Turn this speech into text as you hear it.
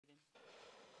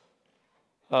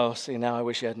Oh, see, now I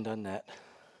wish you hadn't done that.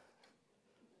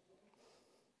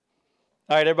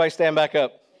 All right, everybody stand back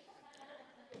up.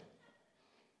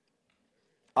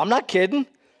 I'm not kidding.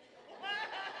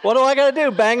 What do I got to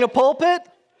do, bang the pulpit?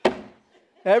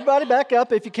 Everybody back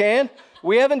up if you can.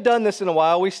 We haven't done this in a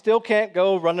while. We still can't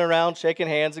go running around shaking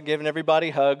hands and giving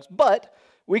everybody hugs, but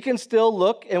we can still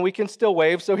look and we can still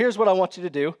wave. So here's what I want you to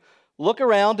do. Look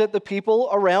around at the people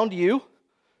around you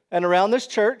and around this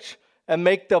church and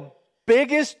make the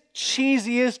biggest,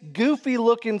 cheesiest,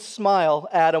 goofy-looking smile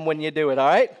at them when you do it, all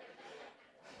right?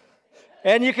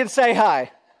 And you can say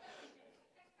hi.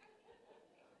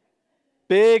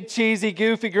 Big, cheesy,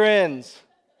 goofy grins.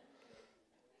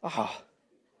 Oh.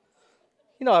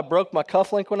 You know I broke my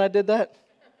cufflink when I did that?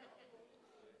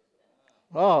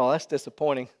 Oh, that's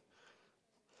disappointing.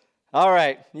 All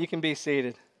right, you can be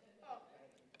seated.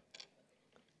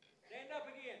 Stand up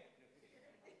again.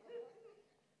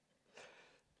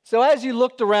 So as you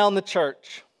looked around the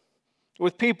church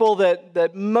with people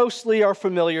that mostly are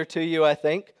familiar to you, I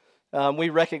think, we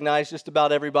recognize just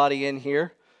about everybody in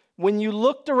here. When you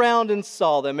looked around and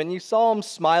saw them and you saw them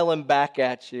smiling back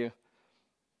at you,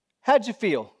 how'd you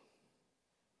feel?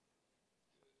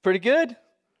 Pretty good?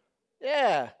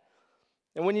 Yeah.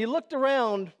 And when you looked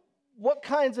around, what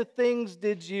kinds of things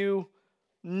did you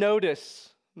notice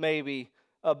maybe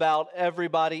about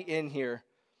everybody in here?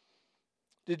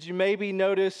 Did you maybe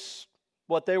notice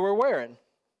what they were wearing?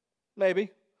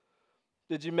 Maybe.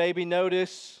 Did you maybe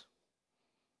notice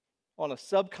on a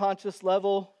subconscious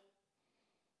level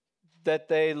that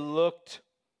they looked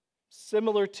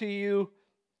similar to you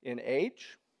in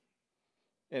age,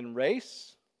 in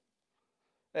race?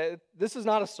 This is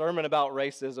not a sermon about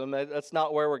racism. That's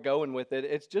not where we're going with it.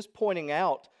 It's just pointing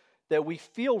out that we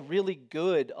feel really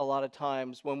good a lot of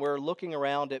times when we're looking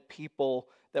around at people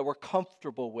that we're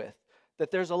comfortable with,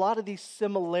 that there's a lot of these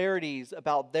similarities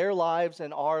about their lives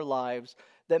and our lives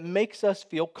that makes us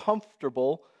feel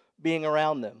comfortable being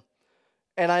around them.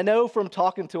 And I know from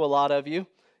talking to a lot of you,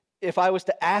 if I was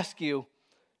to ask you,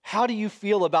 how do you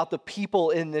feel about the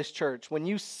people in this church? When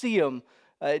you see them,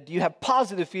 do you have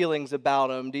positive feelings about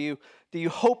them? Do you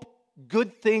hope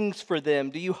good things for them?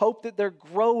 Do you hope that they're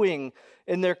growing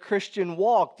in their Christian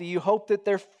walk? Do you hope that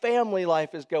their family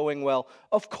life is going well?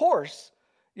 Of course,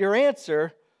 your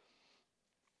answer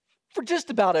for just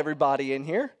about everybody in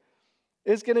here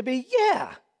is going to be,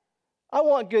 yeah, I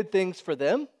want good things for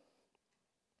them.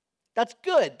 That's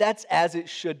good. That's as it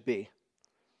should be.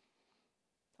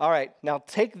 All right, now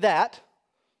take that,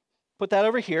 put that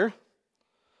over here.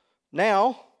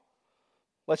 Now,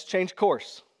 let's change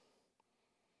course.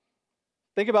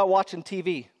 Think about watching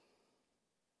TV.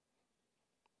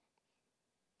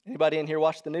 Anybody in here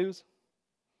watch the news?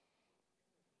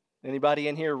 Anybody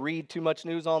in here read too much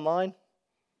news online?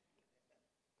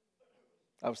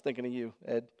 I was thinking of you,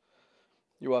 Ed.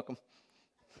 You're welcome.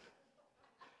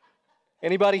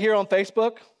 Anybody here on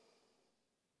Facebook?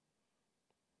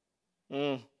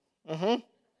 All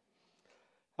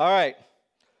right.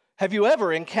 Have you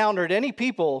ever encountered any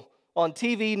people on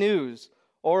TV news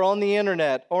or on the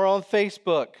internet or on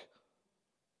Facebook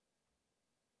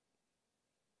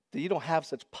that you don't have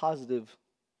such positive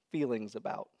feelings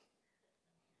about?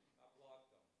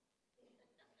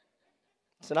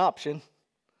 It's an option.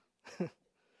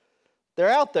 They're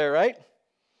out there, right?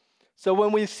 So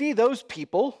when we see those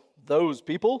people,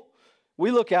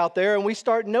 we look out there and we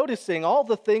start noticing all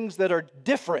the things that are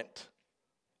different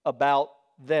about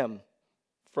them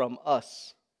from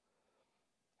us.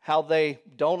 How they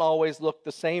don't always look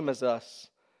the same as us.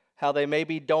 How they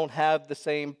maybe don't have the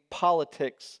same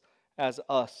politics as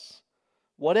us.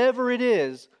 Whatever it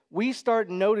is, we start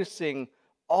noticing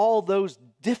all those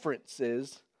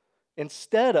differences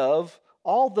instead of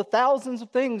all the thousands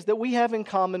of things that we have in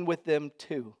common with them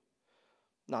too.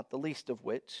 Not the least of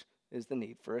which is the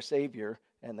need for a Savior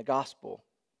and the gospel.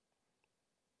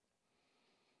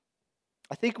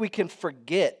 I think we can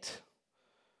forget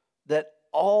that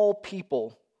all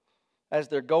people, as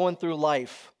they're going through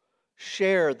life,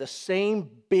 share the same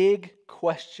big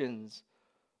questions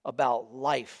about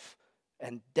life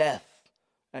and death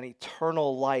and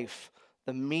eternal life,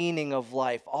 the meaning of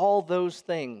life, all those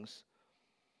things.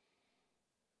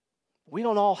 We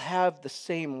don't all have the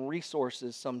same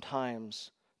resources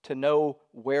sometimes to know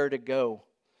where to go.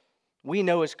 We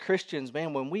know as Christians,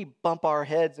 man, when we bump our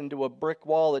heads into a brick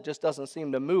wall that just doesn't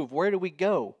seem to move, where do we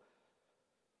go?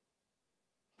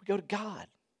 We go to God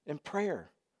in prayer.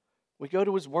 We go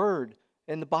to His Word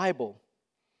in the Bible.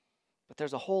 But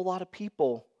there's a whole lot of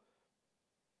people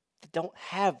that don't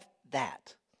have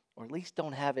that, or at least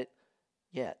don't have it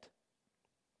yet.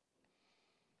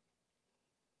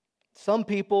 Some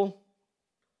people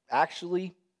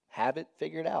actually have it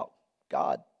figured out.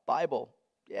 God, Bible,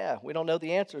 yeah, we don't know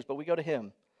the answers, but we go to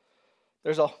Him.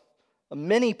 There's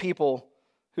many people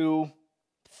who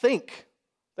think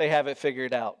they have it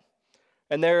figured out.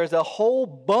 And there is a whole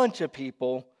bunch of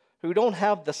people who don't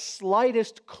have the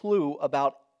slightest clue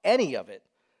about any of it.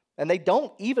 And they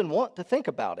don't even want to think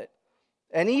about it.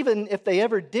 And even if they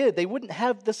ever did, they wouldn't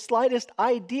have the slightest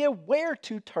idea where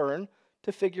to turn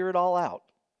to figure it all out.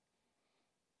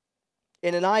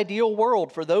 In an ideal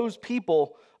world, for those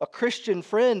people, a Christian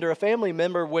friend or a family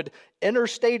member would enter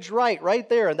stage right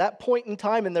there at that point in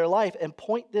time in their life and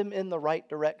point them in the right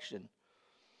direction.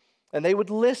 And they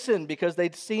would listen because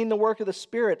they'd seen the work of the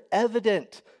Spirit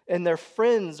evident in their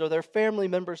friends or their family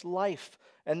member's life.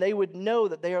 And they would know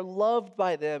that they are loved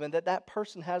by them and that that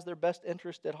person has their best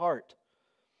interest at heart.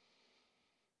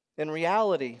 In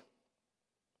reality,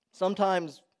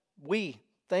 sometimes we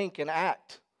think and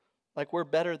act like we're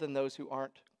better than those who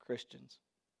aren't Christians.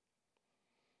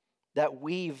 That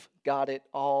we've got it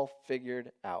all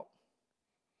figured out.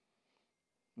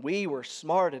 We were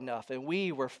smart enough and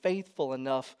we were faithful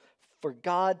enough for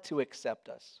God to accept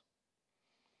us.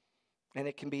 And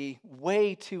it can be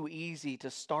way too easy to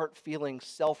start feeling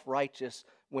self-righteous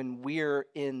when we're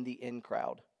in the in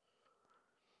crowd.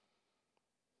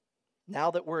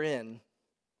 Now that we're in,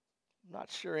 I'm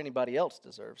not sure anybody else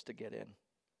deserves to get in.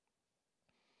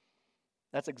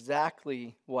 That's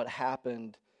exactly what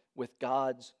happened with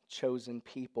God's chosen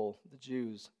people, the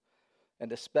Jews,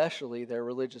 and especially their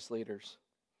religious leaders.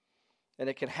 And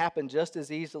it can happen just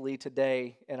as easily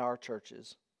today in our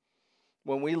churches.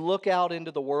 When we look out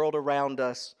into the world around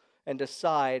us and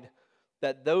decide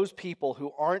that those people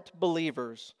who aren't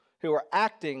believers, who are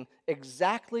acting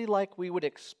exactly like we would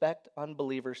expect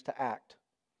unbelievers to act,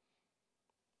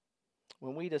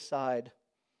 when we decide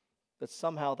that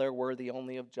somehow they're worthy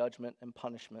only of judgment and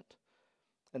punishment,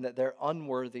 and that they're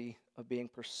unworthy of being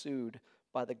pursued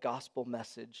by the gospel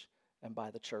message and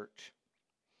by the church.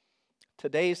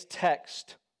 Today's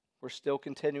text, we're still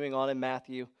continuing on in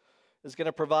Matthew, is going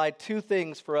to provide two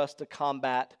things for us to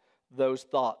combat those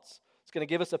thoughts. It's going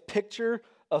to give us a picture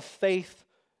of faith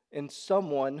in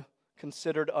someone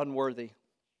considered unworthy.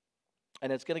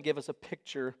 And it's going to give us a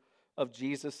picture of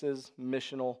Jesus'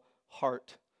 missional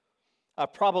heart. I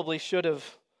probably should have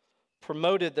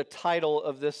promoted the title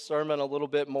of this sermon a little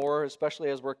bit more, especially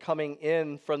as we're coming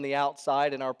in from the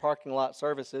outside in our parking lot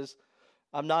services.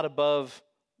 I'm not above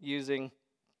using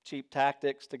cheap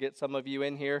tactics to get some of you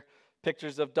in here.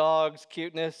 Pictures of dogs,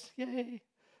 cuteness, yay.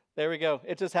 There we go.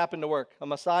 It just happened to work. A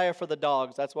Messiah for the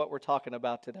dogs. That's what we're talking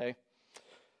about today.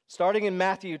 Starting in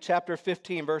Matthew chapter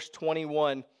 15, verse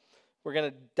 21, we're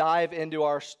going to dive into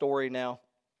our story now.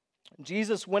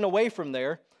 Jesus went away from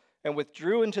there and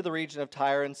withdrew into the region of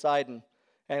Tyre and Sidon.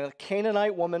 And a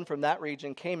Canaanite woman from that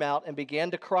region came out and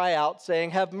began to cry out,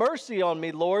 saying, "Have mercy on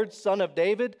me, Lord, Son of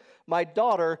David. My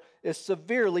daughter is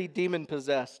severely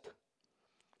demon-possessed."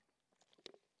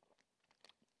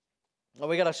 Well,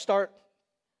 we got to start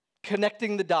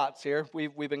connecting the dots here.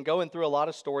 We've been going through a lot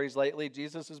of stories lately.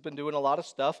 Jesus has been doing a lot of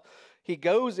stuff. He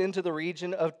goes into the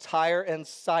region of Tyre and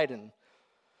Sidon.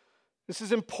 This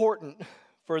is important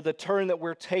for the turn that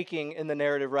we're taking in the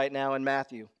narrative right now in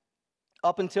Matthew.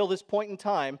 Up until this point in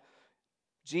time,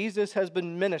 Jesus has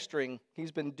been ministering.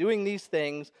 He's been doing these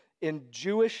things in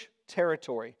Jewish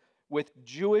territory with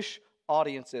Jewish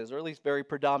audiences, or at least very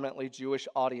predominantly Jewish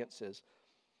audiences.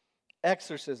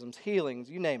 Exorcisms, healings,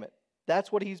 you name it.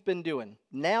 That's what he's been doing.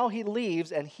 Now he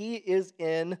leaves and he is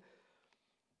in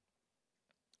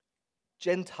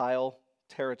Gentile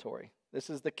territory. This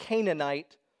is the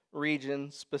Canaanite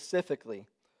region specifically.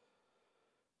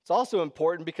 It's also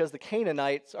important because the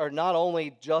Canaanites are not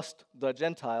only just the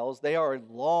Gentiles, they are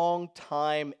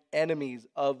longtime enemies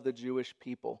of the Jewish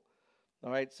people.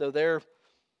 All right, so they're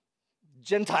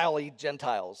Gentile-y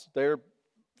Gentiles. They're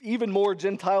even more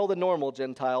Gentile than normal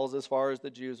Gentiles as far as the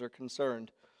Jews are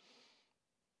concerned.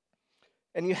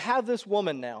 And you have this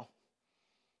woman now.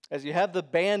 As you have the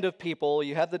band of people,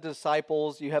 you have the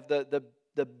disciples, you have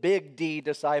the big D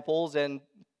disciples, and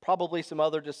probably some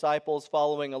other disciples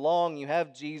following along. You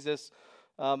have Jesus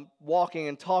walking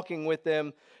and talking with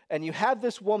them. And you have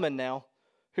this woman now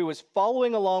who is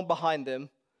following along behind them.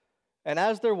 And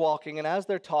as they're walking and as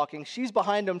they're talking, she's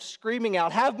behind them screaming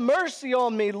out, "Have mercy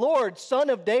on me, Lord, Son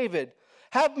of David.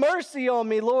 Have mercy on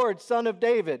me, Lord, Son of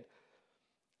David."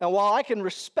 And while I can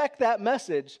respect that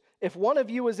message, if one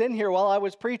of you was in here while I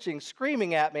was preaching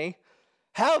screaming at me,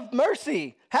 "Have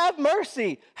mercy, have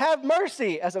mercy, have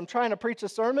mercy," as I'm trying to preach a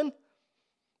sermon,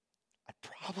 I'd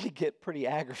probably get pretty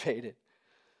aggravated.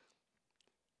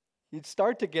 You'd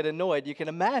start to get annoyed. You can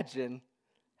imagine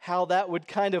how that would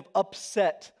kind of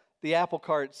upset the apple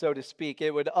cart, so to speak.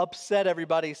 It would upset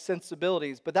everybody's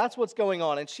sensibilities. But that's what's going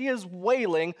on. And she is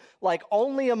wailing like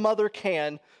only a mother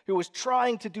can, who is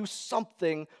trying to do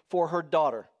something for her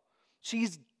daughter.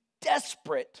 She's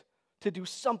desperate to do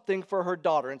something for her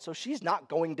daughter. And so she's not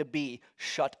going to be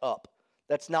shut up.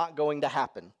 That's not going to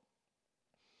happen.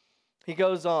 He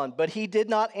goes on, but he did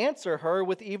not answer her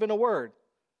with even a word.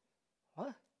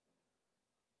 What?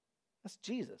 That's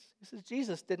Jesus. He says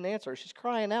Jesus didn't answer her. She's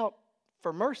crying out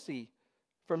for mercy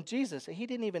from Jesus, and he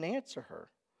didn't even answer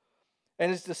her. And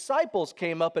his disciples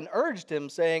came up and urged him,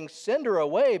 saying, "Send her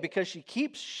away, because she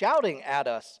keeps shouting at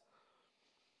us."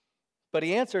 But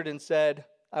he answered and said,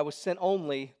 "I was sent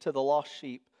only to the lost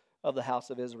sheep of the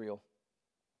house of Israel."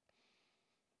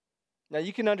 Now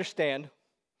you can understand,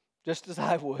 just as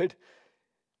I would,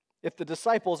 if the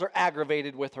disciples are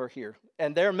aggravated with her here,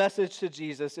 and their message to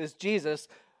Jesus is, Jesus,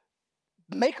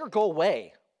 make her go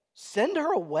away. Send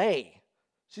her away.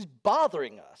 She's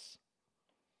bothering us.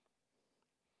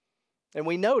 And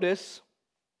we notice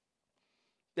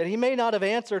that he may not have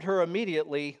answered her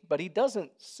immediately, but he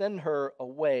doesn't send her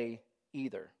away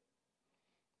either.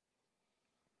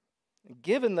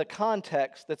 Given the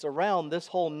context that's around this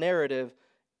whole narrative,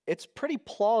 it's pretty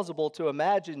plausible to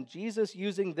imagine Jesus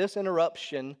using this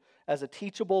interruption as a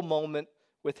teachable moment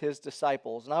with his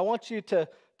disciples. And I want you to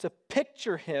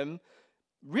picture him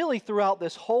really throughout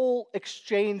this whole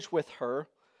exchange with her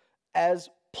as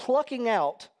plucking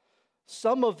out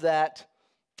some of that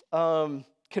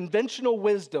conventional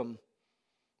wisdom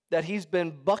that he's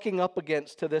been bucking up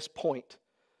against to this point.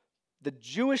 The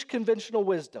Jewish conventional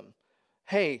wisdom.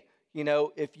 Hey,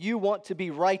 if you want to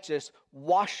be righteous,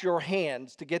 wash your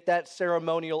hands to get that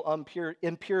ceremonial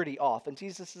impurity off. And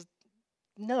Jesus says,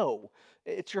 no,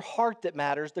 it's your heart that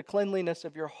matters, the cleanliness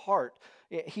of your heart.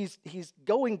 He's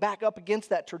going back up against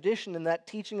that tradition and that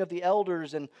teaching of the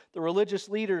elders and the religious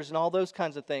leaders and all those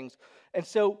kinds of things. And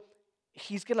so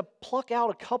he's going to pluck out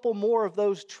a couple more of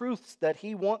those truths that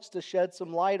he wants to shed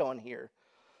some light on here.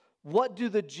 What do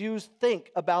the Jews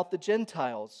think about the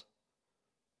Gentiles?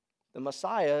 The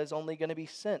Messiah is only going to be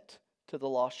sent to the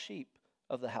lost sheep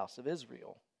of the house of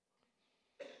Israel.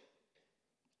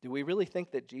 Do we really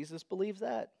think that Jesus believes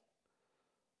that?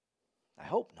 I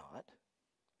hope not.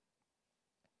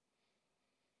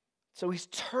 So he's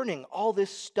turning all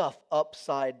this stuff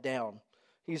upside down.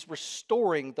 He's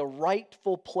restoring the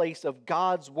rightful place of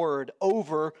God's word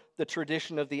over the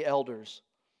tradition of the elders.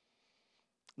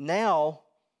 Now,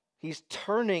 he's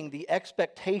turning the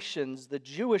expectations, the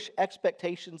Jewish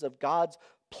expectations of God's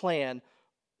plan,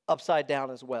 upside down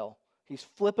as well. He's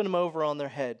flipping them over on their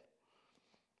head.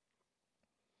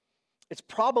 It's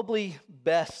probably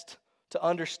best to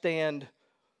understand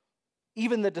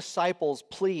even the disciples'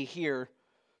 plea here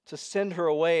to send her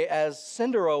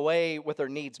away with her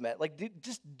needs met. Like,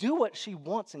 just do what she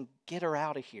wants and get her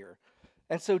out of here.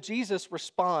 And so Jesus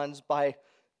responds by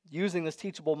using this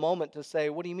teachable moment to say,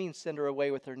 what do you mean send her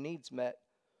away with her needs met?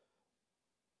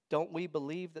 Don't we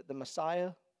believe that the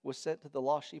Messiah was sent to the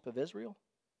lost sheep of Israel?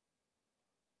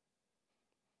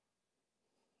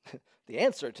 The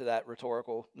answer to that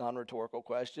non-rhetorical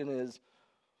question is,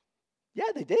 yeah,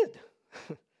 they did.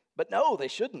 But no, they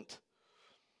shouldn't.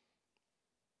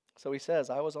 So he says,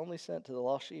 I was only sent to the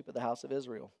lost sheep of the house of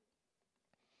Israel.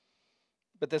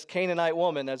 But this Canaanite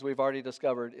woman, as we've already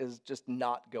discovered, is just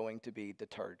not going to be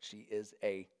deterred. She is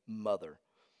a mother.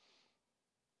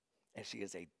 And she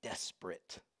is a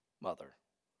desperate mother.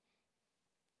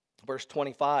 Verse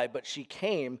 25, but she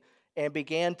came and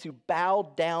began to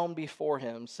bow down before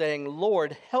him, saying,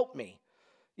 Lord, help me.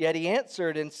 Yet he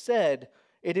answered and said,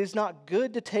 it is not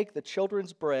good to take the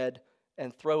children's bread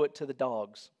and throw it to the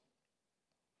dogs.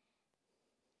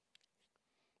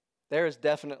 There is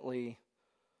definitely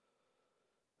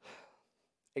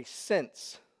a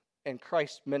sense in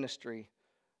Christ's ministry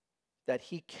that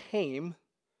he came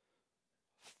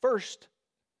first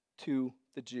to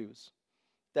the Jews,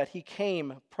 that he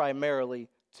came primarily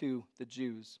to the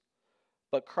Jews.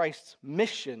 But Christ's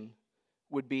mission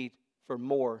would be for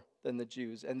more than the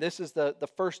Jews. And this is the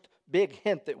first big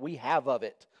hint that we have of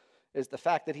it, is the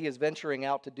fact that he is venturing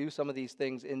out to do some of these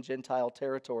things in Gentile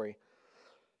territory.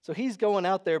 So he's going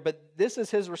out there, but this is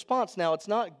his response now. It's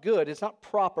not good, it's not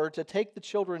proper to take the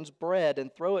children's bread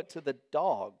and throw it to the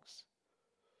dogs.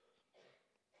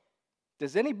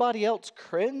 Does anybody else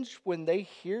cringe when they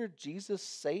hear Jesus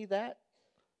say that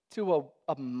to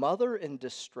a mother in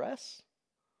distress?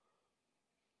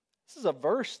 This is a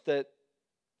verse that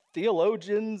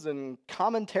theologians and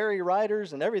commentary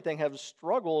writers and everything have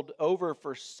struggled over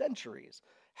for centuries.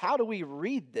 How do we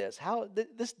read this?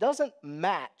 This doesn't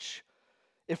match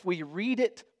if we read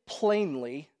it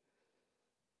plainly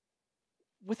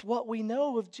with what we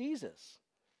know of Jesus,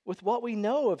 with what we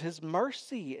know of his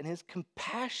mercy and his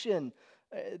compassion,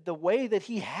 the way that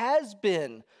he has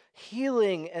been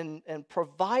healing and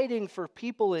providing for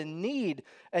people in need.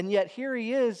 And yet here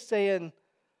he is saying,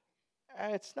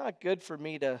 it's not good for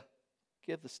me to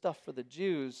give the stuff for the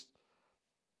Jews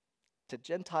to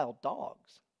Gentile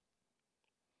dogs.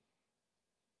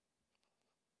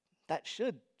 That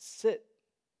should sit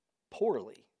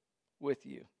poorly with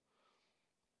you.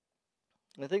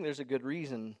 And I think there's a good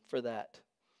reason for that.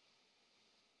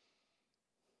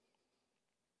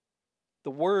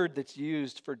 The word that's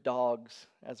used for dogs,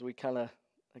 as we kind of,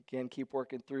 again, keep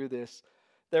working through this,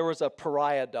 there was a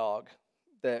pariah dog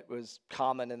that was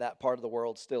common in that part of the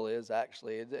world, still is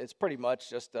actually. It's pretty much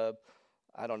just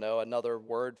another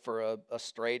word for a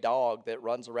stray dog that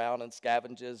runs around and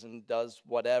scavenges and does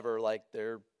whatever, like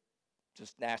they're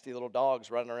just nasty little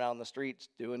dogs running around the streets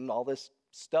doing all this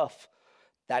stuff.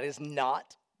 That is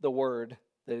not the word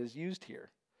that is used here.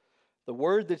 The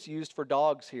word that's used for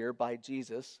dogs here by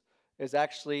Jesus is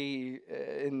actually,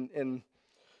 in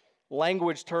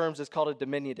language terms, it's called a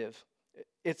diminutive.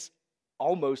 It's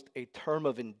almost a term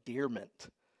of endearment.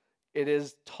 It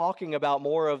is talking about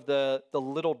more of the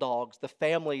little dogs, the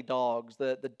family dogs,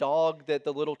 the dog that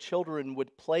the little children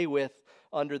would play with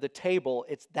under the table.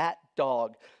 It's that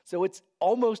dog. So it's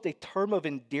almost a term of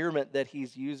endearment that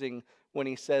he's using when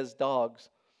he says dogs.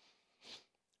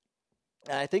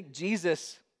 And I think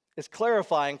Jesus is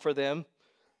clarifying for them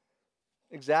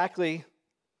exactly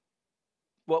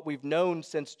what we've known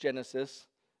since Genesis,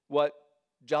 what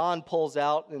John pulls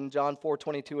out in John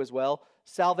 4:22 as well.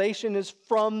 Salvation is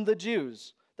from the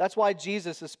Jews. That's why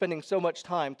Jesus is spending so much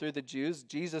time through the Jews.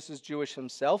 Jesus is Jewish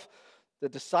himself. The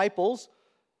disciples,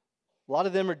 a lot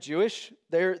of them are Jewish.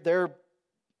 They're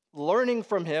learning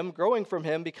from him, growing from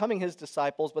him, becoming his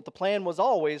disciples, but the plan was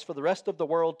always for the rest of the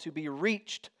world to be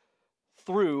reached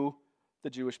through the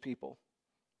Jewish people,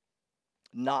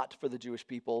 not for the Jewish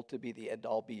people to be the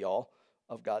end-all, be-all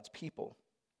of God's people.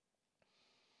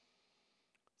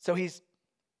 So he's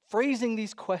phrasing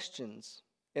these questions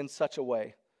in such a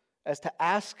way as to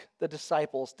ask the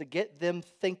disciples, to get them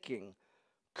thinking,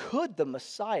 could the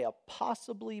Messiah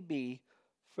possibly be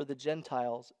for the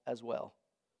Gentiles as well?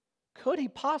 Could he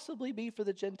possibly be for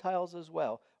the Gentiles as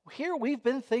well? Here we've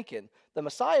been thinking the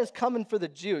Messiah is coming for the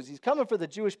Jews. He's coming for the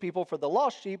Jewish people, for the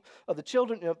lost sheep of the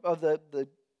children of the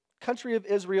country of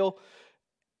Israel.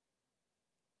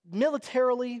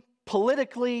 Militarily,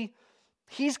 politically,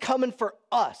 he's coming for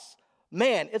us.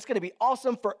 Man, it's going to be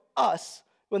awesome for us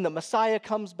when the Messiah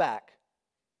comes back.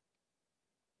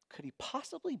 Could he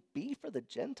possibly be for the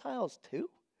Gentiles too?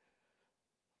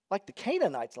 Like the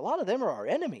Canaanites, a lot of them are our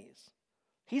enemies.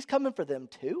 He's coming for them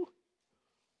too?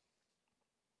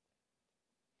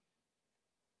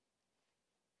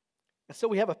 And so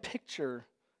we have a picture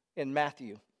in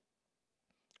Matthew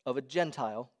of a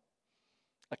Gentile,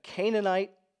 a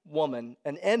Canaanite woman,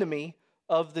 an enemy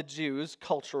of the Jews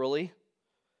culturally.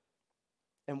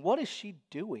 And what is she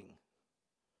doing?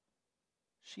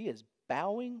 She is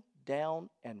bowing down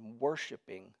and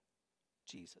worshiping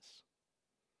Jesus.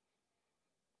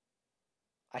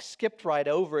 I skipped right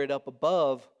over it up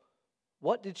above.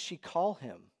 What did she call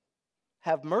him?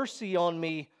 Have mercy on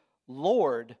me,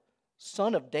 Lord,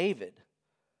 Son of David.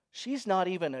 She's not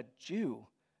even a Jew,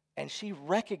 and she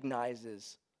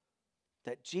recognizes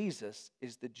that Jesus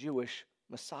is the Jewish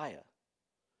Messiah.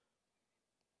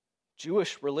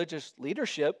 Jewish religious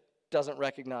leadership doesn't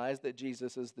recognize that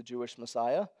Jesus is the Jewish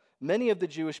Messiah. Many of the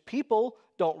Jewish people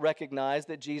don't recognize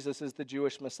that Jesus is the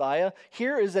Jewish Messiah.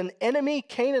 Here is an enemy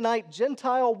Canaanite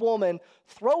Gentile woman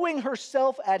throwing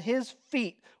herself at his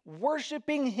feet,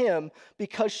 worshiping him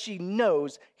because she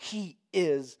knows he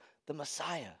is the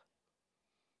Messiah.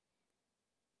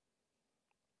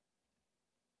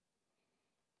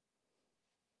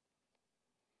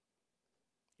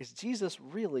 Is Jesus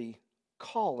really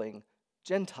calling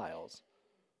Gentiles,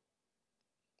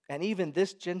 and even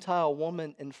this Gentile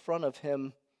woman in front of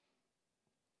him,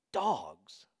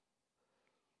 dogs?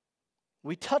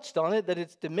 We touched on it, that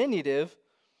it's diminutive.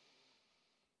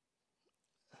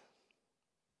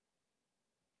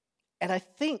 And I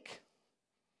think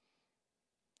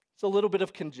it's a little bit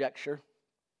of conjecture.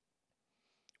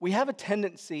 We have a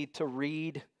tendency to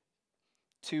read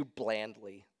too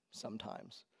blandly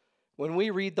sometimes. When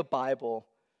we read the Bible,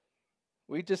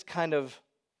 we just kind of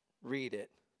read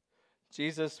it.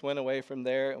 Jesus went away from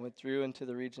there and withdrew into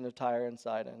the region of Tyre and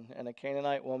Sidon. And a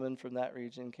Canaanite woman from that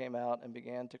region came out and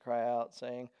began to cry out,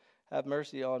 saying, "Have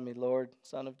mercy on me, Lord,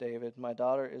 Son of David. My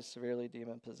daughter is severely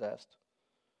demon-possessed."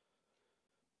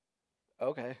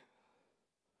 Okay.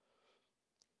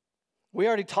 We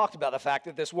already talked about the fact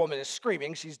that this woman is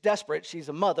screaming. She's desperate. She's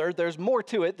a mother. There's more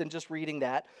to it than just reading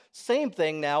that. Same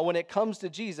thing now when it comes to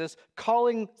Jesus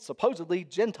calling supposedly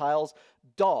Gentiles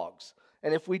dogs.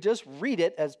 And if we just read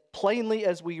it as plainly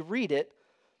as we read it,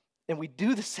 and we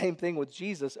do the same thing with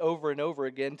Jesus over and over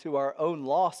again to our own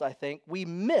loss, I think, we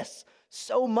miss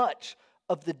so much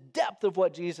of the depth of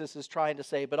what Jesus is trying to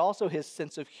say, but also his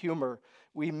sense of humor.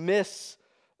 We miss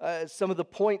some of the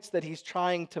points that he's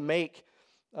trying to make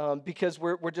because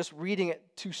we're just reading it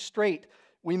too straight.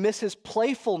 We miss his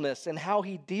playfulness and how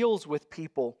he deals with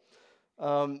people.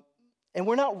 And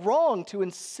we're not wrong to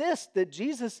insist that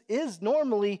Jesus is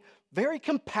normally very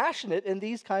compassionate in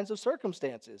these kinds of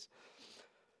circumstances.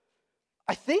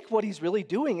 I think what he's really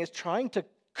doing is trying to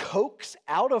coax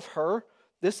out of her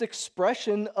this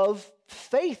expression of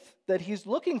faith that he's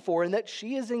looking for and that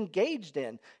she is engaged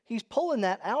in. He's pulling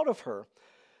that out of her.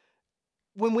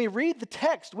 When we read the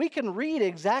text, we can read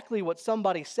exactly what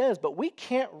somebody says, but we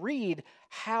can't read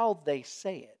how they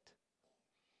say it.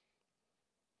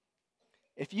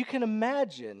 If you can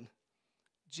imagine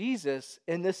Jesus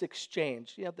in this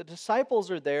exchange, the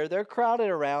disciples are there, they're crowded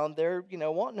around, they're,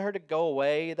 wanting her to go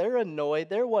away, they're annoyed,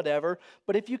 they're whatever.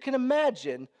 But if you can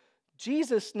imagine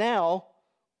Jesus now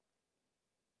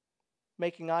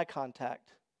making eye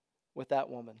contact with that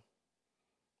woman.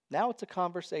 Now it's a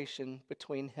conversation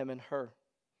between him and her.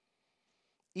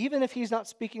 Even if he's not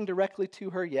speaking directly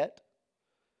to her yet,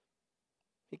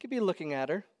 he could be looking at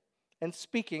her and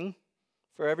speaking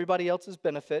for everybody else's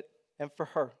benefit and for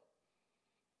her.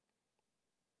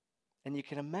 And you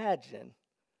can imagine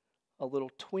a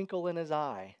little twinkle in his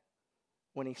eye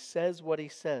when he says what he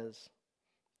says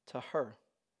to her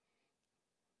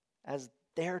as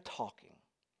they're talking.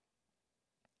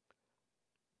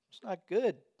 It's not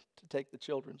good to take the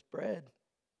children's bread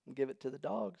and give it to the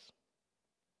dogs.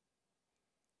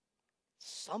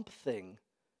 Something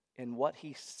in what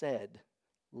he said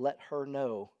let her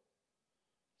know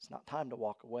it's not time to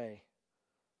walk away.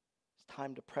 It's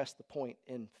time to press the point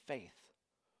in faith.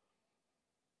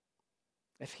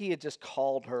 If he had just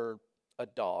called her a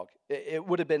dog, it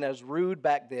would have been as rude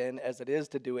back then as it is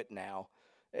to do it now.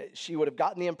 She would have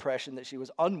gotten the impression that she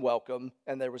was unwelcome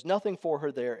and there was nothing for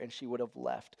her there and she would have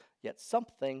left. Yet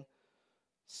something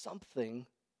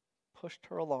pushed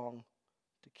her along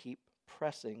to keep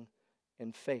pressing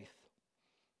in faith.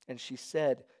 And she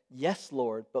said, "Yes,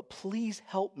 Lord, but please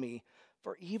help me,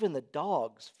 for even the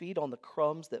dogs feed on the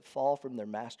crumbs that fall from their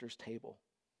master's table."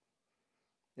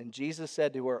 And Jesus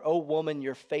said to her, "O woman,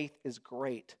 your faith is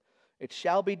great. It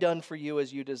shall be done for you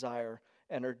as you desire."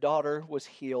 And her daughter was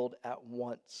healed at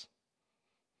once.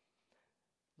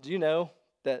 Do you know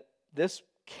that this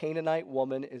Canaanite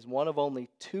woman is one of only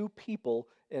 2 people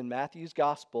in Matthew's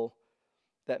gospel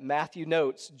that Matthew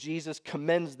notes Jesus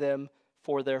commends them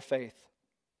for their faith?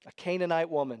 A Canaanite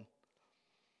woman.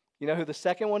 You know who the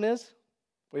second one is?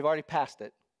 We've already passed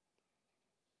it.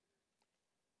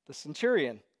 The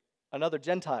centurion, another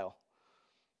Gentile.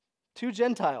 2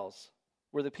 Gentiles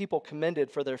were the people commended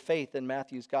for their faith in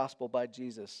Matthew's gospel by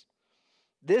Jesus.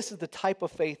 This is the type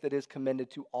of faith that is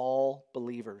commended to all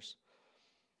believers.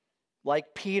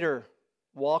 Like Peter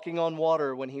walking on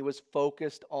water when he was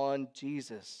focused on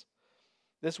Jesus.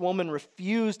 This woman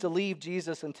refused to leave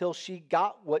Jesus until she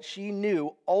got what she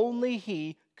knew only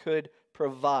he could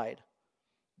provide.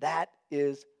 That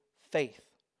is faith.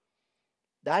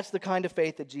 That's the kind of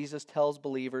faith that Jesus tells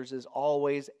believers is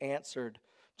always answered.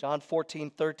 John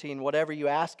 14:13, "Whatever you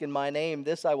ask in my name,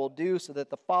 this I will do, so that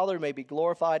the Father may be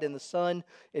glorified in the Son.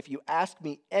 If you ask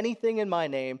me anything in my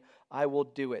name, I will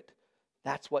do it."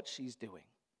 That's what she's doing.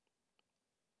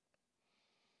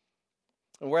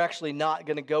 And we're actually not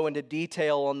going to go into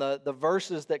detail on the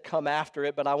verses that come after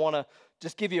it, but I want to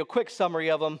just give you a quick summary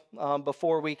of them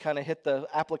before we kind of hit the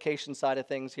application side of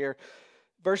things here.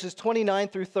 Verses 29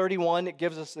 through 31, it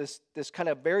gives us this kind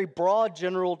of very broad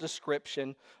general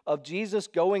description of Jesus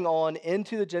going on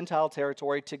into the Gentile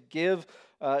territory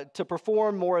to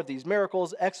perform more of these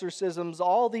miracles, exorcisms,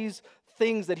 all these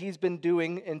things that he's been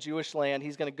doing in Jewish land.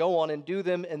 He's going to go on and do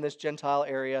them in this Gentile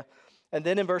area. And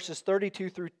then in verses 32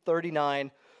 through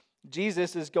 39,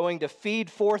 Jesus is going to feed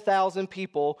 4,000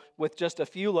 people with just a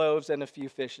few loaves and a few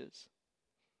fishes.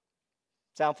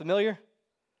 Sound familiar?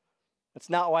 That's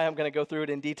not why I'm going to go through it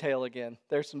in detail again.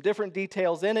 There's some different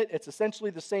details in it. It's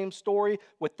essentially the same story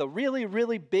with the really,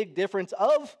 really big difference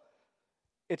of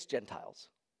it's Gentiles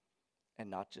and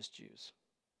not just Jews.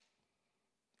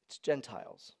 It's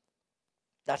Gentiles.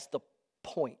 That's the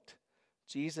point.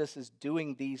 Jesus is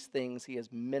doing these things. He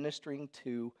is ministering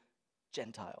to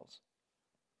Gentiles.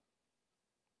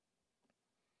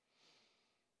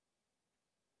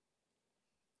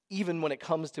 even when it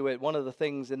comes to it, one of the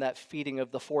things in that feeding of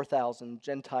the 4,000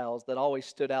 Gentiles that always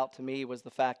stood out to me was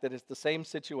the fact that it's the same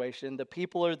situation. The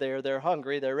people are there, they're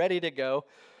hungry, they're ready to go.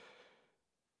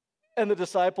 And the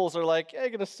disciples are like, hey,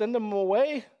 going to send them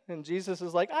away? And Jesus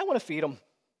is like, I want to feed them.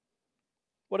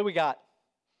 What do we got?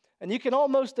 And you can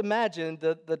almost imagine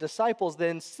the disciples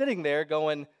then sitting there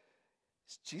going,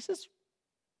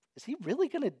 is he really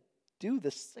going to do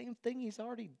the same thing he's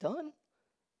already done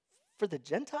for the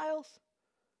Gentiles?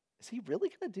 Is he really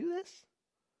going to do this?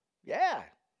 Yeah.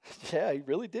 Yeah, he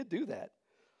really did do that.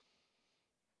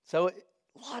 So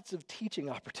lots of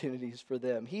teaching opportunities for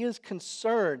them. He is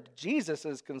concerned. Jesus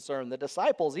is concerned. The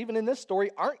disciples, even in this story,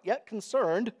 aren't yet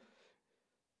concerned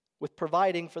with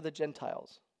providing for the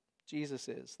Gentiles. Jesus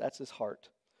is. That's his heart.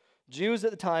 Jews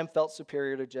at the time felt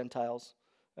superior to Gentiles.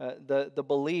 The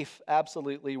belief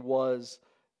absolutely was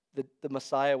that the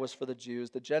Messiah was for the Jews.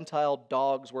 The Gentile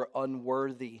dogs were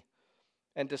unworthy.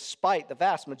 And despite the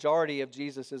vast majority of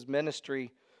Jesus'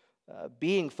 ministry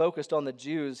being focused on the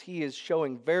Jews, he is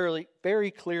showing very,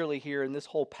 very clearly here in this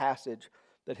whole passage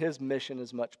that his mission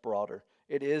is much broader.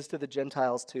 It is to the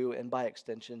Gentiles too, and by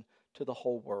extension, to the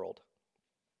whole world.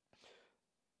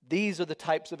 These are the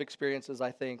types of experiences,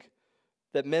 I think,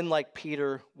 that men like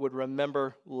Peter would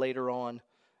remember later on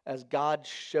as God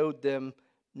showed them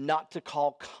not to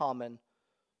call common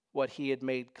what he had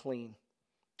made clean.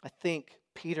 I think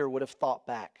Peter would have thought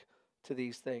back to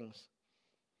these things.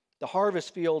 The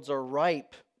harvest fields are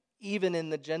ripe even in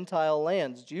the Gentile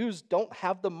lands. Jews don't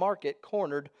have the market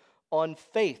cornered on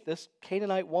faith. This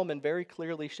Canaanite woman very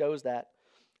clearly shows that.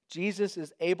 Jesus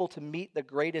is able to meet the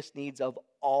greatest needs of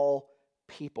all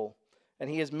people. And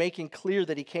he is making clear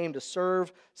that he came to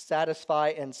serve,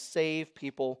 satisfy, and save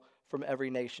people from every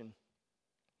nation.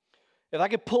 If I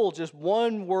could pull just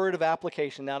one word of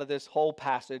application out of this whole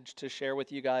passage to share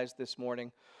with you guys this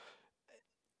morning,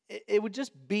 it would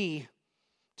just be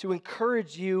to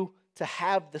encourage you to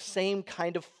have the same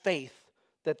kind of faith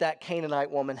that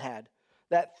Canaanite woman had.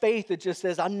 That faith that just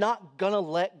says, I'm not going to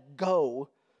let go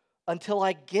until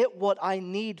I get what I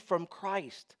need from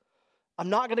Christ. I'm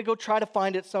not going to go try to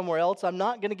find it somewhere else. I'm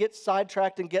not going to get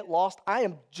sidetracked and get lost. I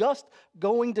am just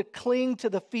going to cling to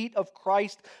the feet of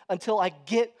Christ until I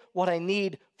get what I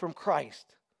need from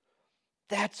Christ.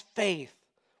 That's faith.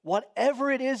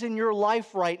 Whatever it is in your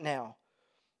life right now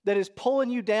that is pulling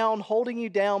you down, holding you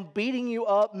down, beating you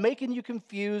up, making you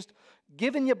confused,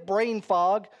 giving you brain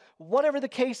fog, whatever the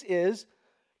case is,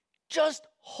 just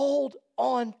hold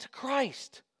on to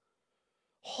Christ.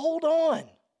 Hold on.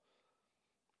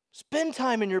 Spend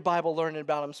time in your Bible learning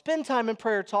about him. Spend time in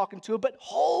prayer talking to him, but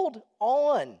hold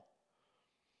on.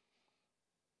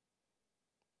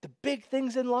 The big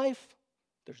things in life,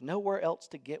 there's nowhere else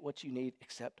to get what you need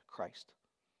except Christ.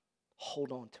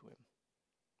 Hold on to him.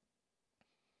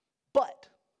 But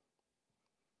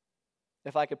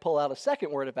if I could pull out a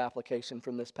second word of application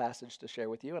from this passage to share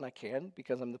with you, and I can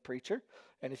because I'm the preacher,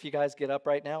 and if you guys get up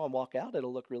right now and walk out,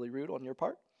 it'll look really rude on your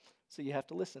part, so you have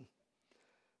to listen.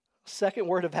 Second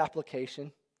word of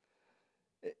application,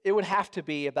 it would have to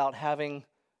be about having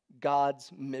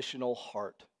God's missional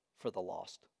heart for the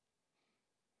lost.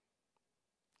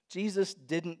 Jesus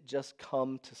didn't just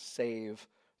come to save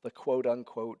the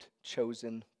quote-unquote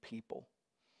chosen people.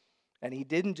 And he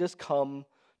didn't just come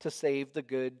to save the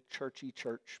good churchy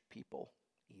church people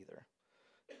either.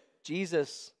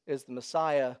 Jesus is the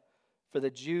Messiah for the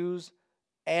Jews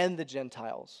and the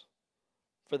Gentiles,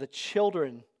 for the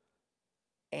children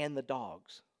and the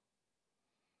dogs.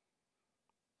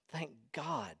 Thank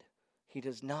God he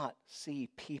does not see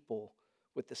people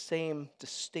with the same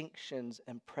distinctions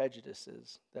and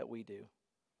prejudices that we do.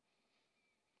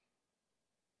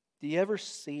 Do you ever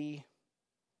see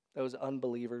those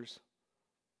unbelievers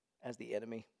as the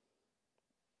enemy?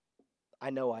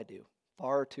 I know I do,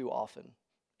 far too often.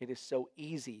 It is so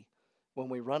easy when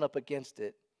we run up against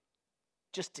it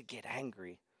just to get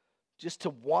angry, just to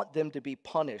want them to be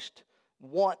punished,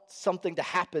 want something to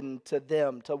happen to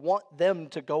them, to want them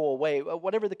to go away.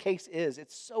 Whatever the case is,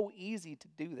 it's so easy to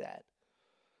do that.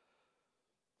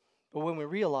 But when we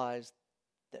realize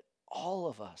that all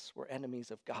of us were enemies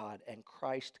of God and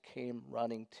Christ came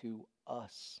running to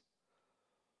us,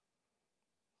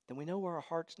 then we know where our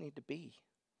hearts need to be.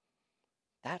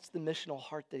 That's the missional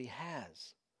heart that he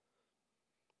has.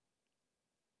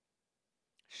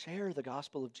 Share the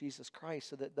gospel of Jesus Christ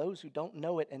so that those who don't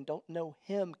know it and don't know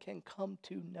him can come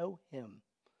to know him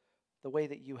the way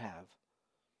that you have.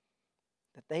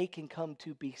 That they can come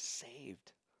to be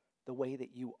saved the way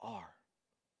that you are.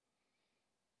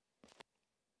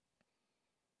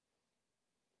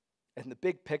 In the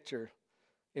big picture,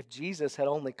 if Jesus had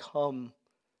only come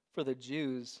for the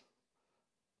Jews,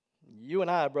 you and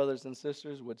I, brothers and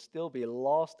sisters, would still be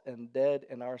lost and dead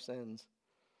in our sins.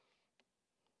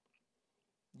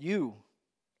 You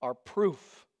are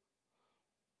proof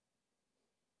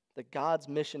that God's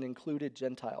mission included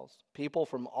Gentiles, people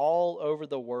from all over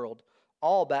the world,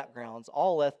 all backgrounds,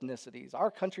 all ethnicities.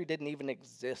 Our country didn't even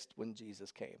exist when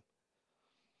Jesus came.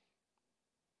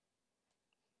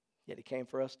 Yet he came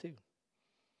for us too.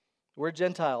 We're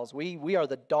Gentiles. We are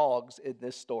the dogs in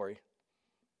this story.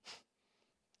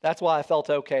 That's why I felt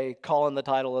okay calling the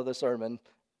title of the sermon,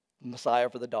 Messiah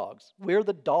for the Dogs. We're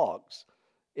the dogs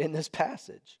in this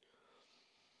passage.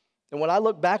 And when I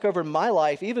look back over my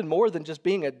life, even more than just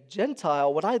being a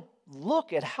Gentile, when I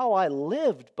look at how I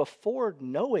lived before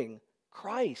knowing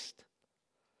Christ,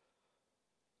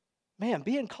 man,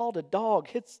 being called a dog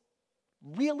hits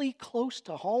really close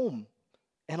to home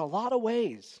in a lot of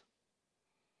ways.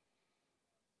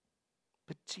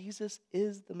 But Jesus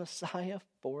is the Messiah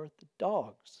for the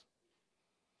dogs.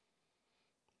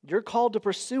 You're called to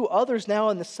pursue others now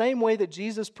in the same way that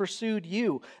Jesus pursued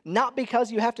you. Not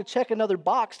because you have to check another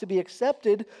box to be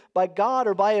accepted by God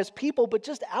or by his people, but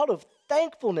just out of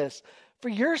thankfulness for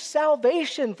your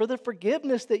salvation, for the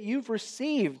forgiveness that you've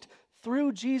received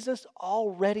through Jesus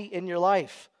already in your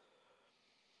life.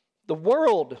 The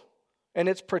world and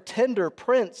its pretender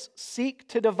prince seek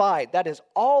to divide. That is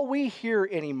all we hear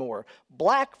anymore.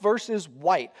 Black versus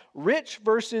white, rich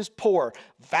versus poor,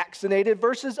 vaccinated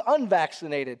versus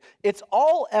unvaccinated. It's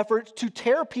all efforts to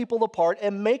tear people apart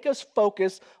and make us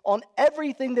focus on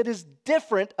everything that is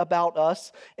different about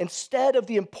us instead of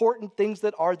the important things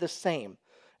that are the same.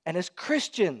 And as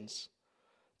Christians,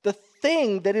 the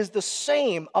thing that is the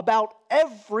same about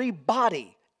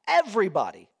everybody,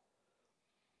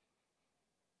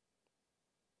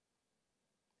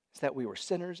 that we were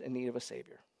sinners in need of a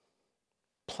Savior.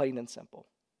 Plain and simple.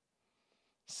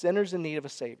 Sinners in need of a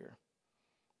Savior.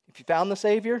 If you found the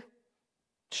Savior,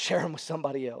 share him with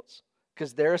somebody else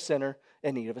because they're a sinner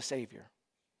in need of a Savior.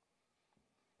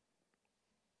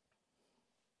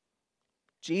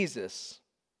 Jesus,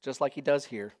 just like he does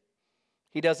here,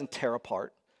 he doesn't tear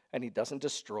apart and he doesn't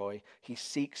destroy. He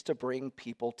seeks to bring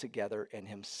people together in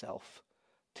himself,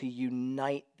 to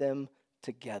unite them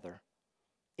together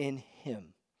in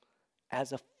him.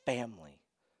 As a family,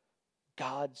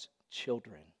 God's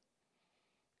children,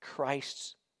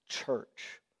 Christ's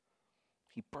church,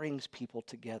 he brings people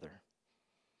together.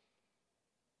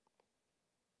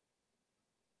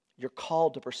 You're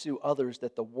called to pursue others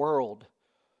that the world,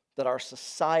 that our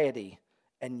society,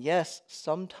 and yes,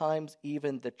 sometimes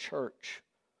even the church,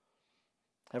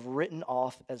 have written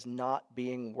off as not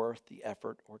being worth the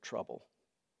effort or trouble.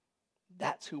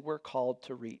 That's who we're called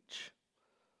to reach.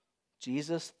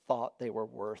 Jesus thought they were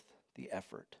worth the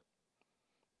effort.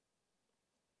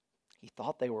 He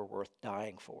thought they were worth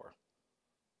dying for.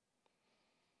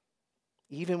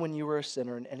 Even when you were a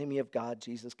sinner, an enemy of God,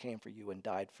 Jesus came for you and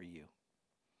died for you.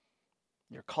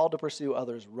 You're called to pursue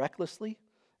others recklessly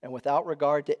and without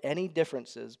regard to any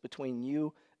differences between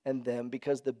you and them,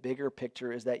 because the bigger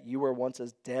picture is that you were once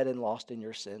as dead and lost in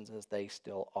your sins as they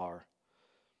still are.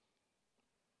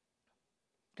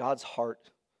 God's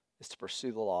heart is to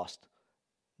pursue the lost,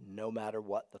 no matter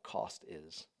what the cost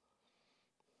is.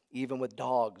 Even with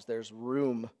dogs, there's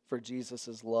room for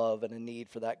Jesus' love and a need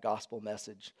for that gospel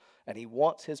message. And he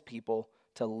wants his people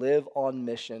to live on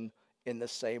mission in the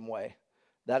same way.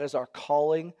 That is our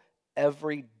calling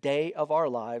every day of our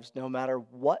lives, no matter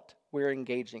what we're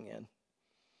engaging in.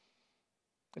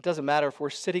 It doesn't matter if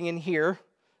we're sitting in here.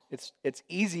 It's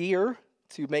easier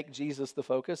to make Jesus the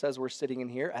focus as we're sitting in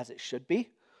here, as it should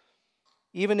be.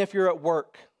 Even if you're at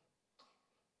work,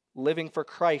 living for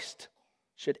Christ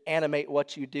should animate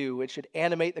what you do. It should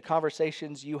animate the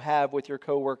conversations you have with your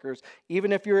coworkers.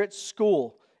 Even if you're at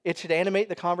school, it should animate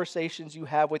the conversations you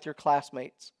have with your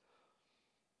classmates.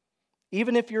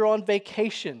 Even if you're on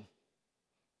vacation,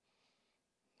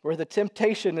 where the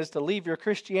temptation is to leave your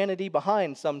Christianity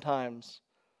behind sometimes,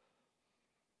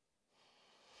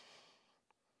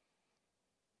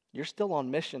 you're still on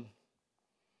mission.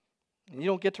 And you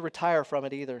don't get to retire from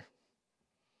it either.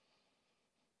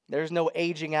 There's no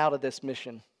aging out of this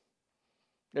mission.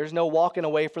 There's no walking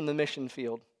away from the mission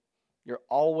field. You're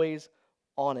always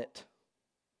on it.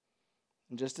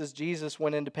 And just as Jesus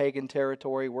went into pagan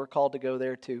territory, we're called to go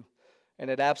there too. And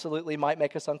it absolutely might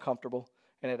make us uncomfortable.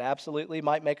 And it absolutely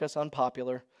might make us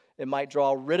unpopular. It might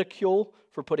draw ridicule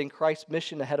for putting Christ's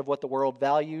mission ahead of what the world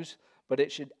values. But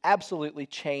it should absolutely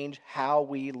change how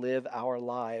we live our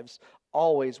lives,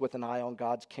 always with an eye on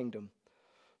God's kingdom.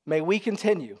 May we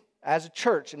continue as a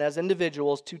church and as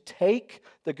individuals to take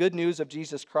the good news of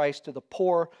Jesus Christ to the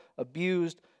poor,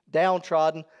 abused,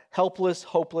 downtrodden, helpless,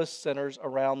 hopeless sinners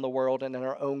around the world and in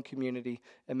our own community.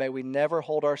 And may we never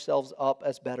hold ourselves up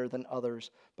as better than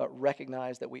others, but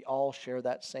recognize that we all share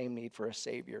that same need for a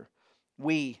Savior.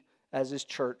 We, as His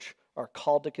church, are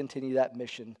called to continue that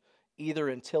mission, either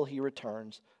until He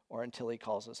returns or until He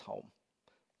calls us home.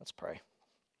 Let's pray.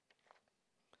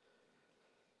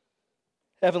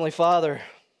 Heavenly Father,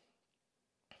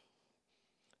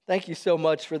 thank you so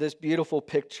much for this beautiful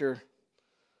picture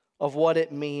of what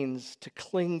it means to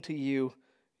cling to you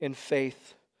in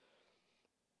faith.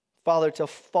 Father, to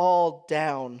fall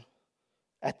down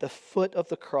at the foot of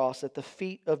the cross, at the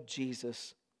feet of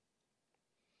Jesus,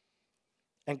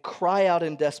 and cry out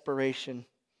in desperation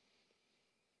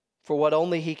for what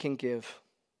only He can give.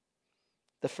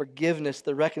 The forgiveness,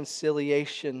 the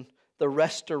reconciliation, the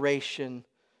restoration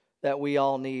that we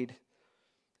all need.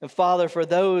 And Father, for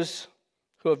those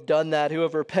who have done that, who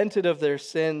have repented of their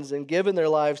sins and given their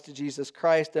lives to Jesus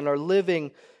Christ and are living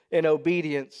in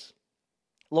obedience,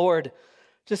 Lord,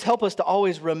 just help us to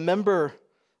always remember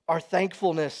our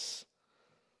thankfulness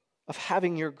of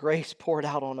having your grace poured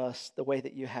out on us the way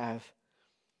that you have.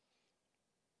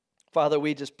 Father,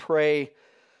 we just pray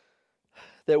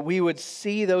that we would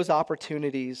see those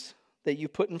opportunities that you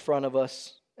put in front of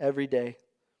us every day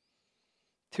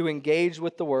to engage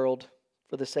with the world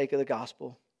for the sake of the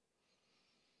gospel.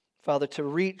 Father, to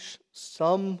reach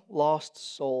some lost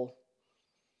soul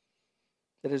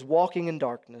that is walking in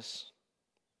darkness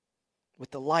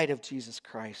with the light of Jesus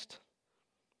Christ,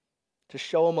 to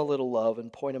show them a little love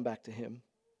and point them back to Him.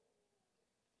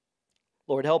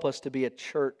 Lord, help us to be a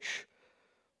church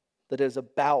that is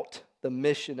about the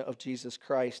mission of Jesus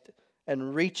Christ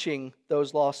and reaching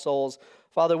those lost souls.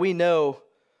 Father, we know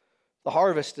the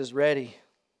harvest is ready.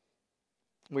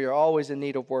 We are always in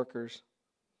need of workers.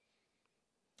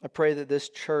 I pray that this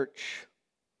church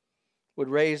would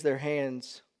raise their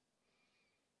hands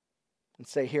and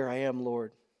say, "Here I am,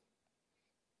 Lord.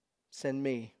 Send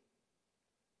me."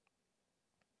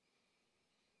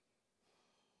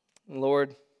 And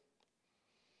Lord,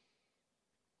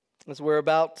 as we're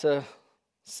about to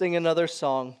sing another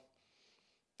song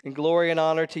in glory and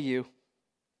honor to you,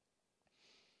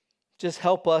 just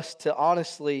help us to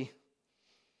honestly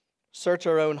search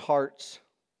our own hearts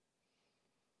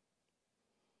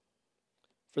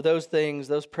for those things,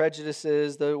 those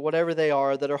prejudices, whatever they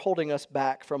are that are holding us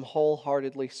back from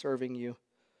wholeheartedly serving you.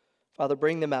 Father,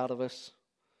 bring them out of us.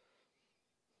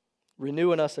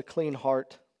 Renew in us a clean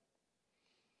heart.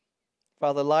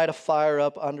 Father, light a fire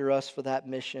up under us for that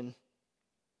mission.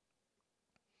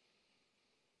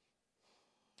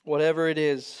 Whatever it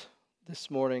is this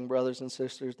morning, brothers and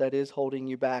sisters, that is holding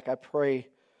you back, I pray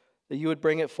that you would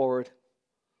bring it forward,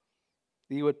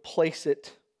 that you would place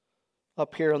it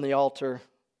up here on the altar,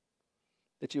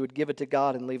 that you would give it to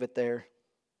God and leave it there.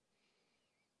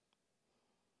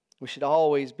 We should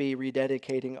always be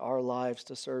rededicating our lives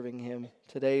to serving Him.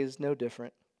 Today is no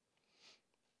different.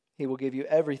 He will give you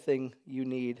everything you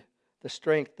need, the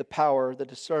strength, the power, the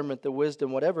discernment, the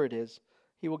wisdom, whatever it is.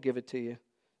 He will give it to you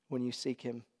when you seek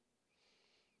Him.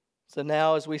 So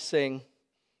now as we sing,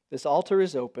 this altar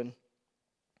is open.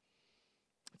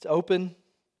 It's open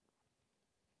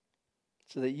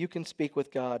so that you can speak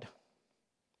with God,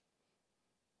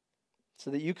 so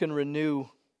that you can renew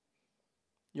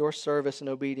your service and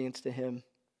obedience to Him.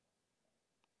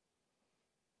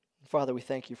 Father, we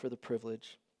thank you for the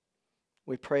privilege.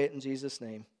 We pray it in Jesus'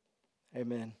 name.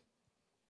 Amen.